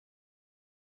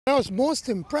was most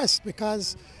impressed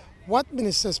because what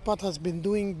Minister Spot has been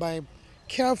doing by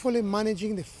carefully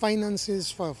managing the finances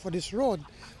for this road,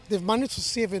 they've managed to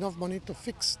save enough money to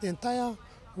fix the entire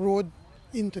road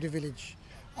into the village.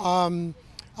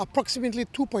 Approximately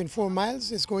 2.4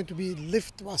 miles is going to be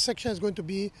lifted, a section is going to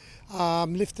be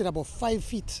lifted about 5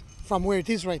 feet from where it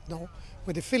is right now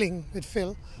with the filling, with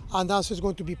fill, and also it's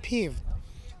going to be paved.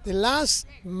 The last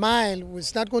mile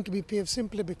was not going to be paved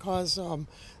simply because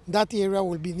that area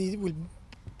will be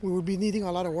needing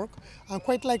a lot of work, and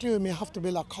quite likely we may have to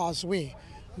build a causeway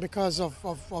because of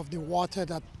the water,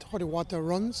 how the water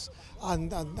runs,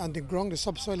 and the ground, the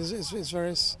subsoil is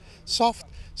very soft.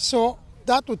 So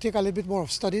that would take a little bit more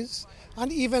of studies,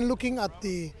 and even looking at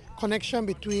the connection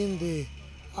between the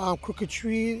Crooked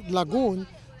Tree Lagoon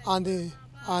and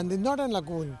the Northern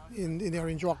Lagoon in the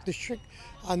Orange Walk District,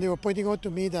 and they were pointing out to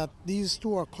me that these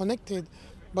two are connected,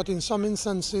 but in some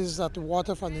instances that the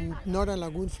water from the Northern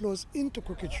Lagoon flows into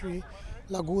Crooked Tree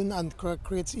Lagoon and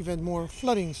creates even more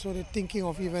flooding. So they're thinking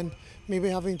of even maybe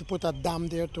having to put a dam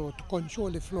there to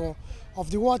control the flow of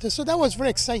the water. So that was very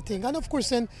exciting. And of course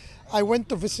then I went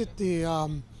to visit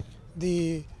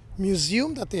the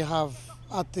museum that they have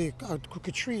at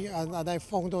Crooked Tree, and I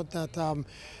found out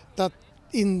that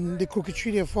in the Crooked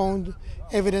Tree they found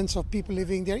evidence of people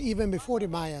living there even before the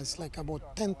Mayas, like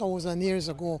about 10,000 years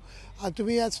ago. And to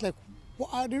me that's like,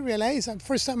 I didn't realize, and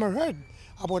first time I heard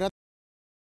about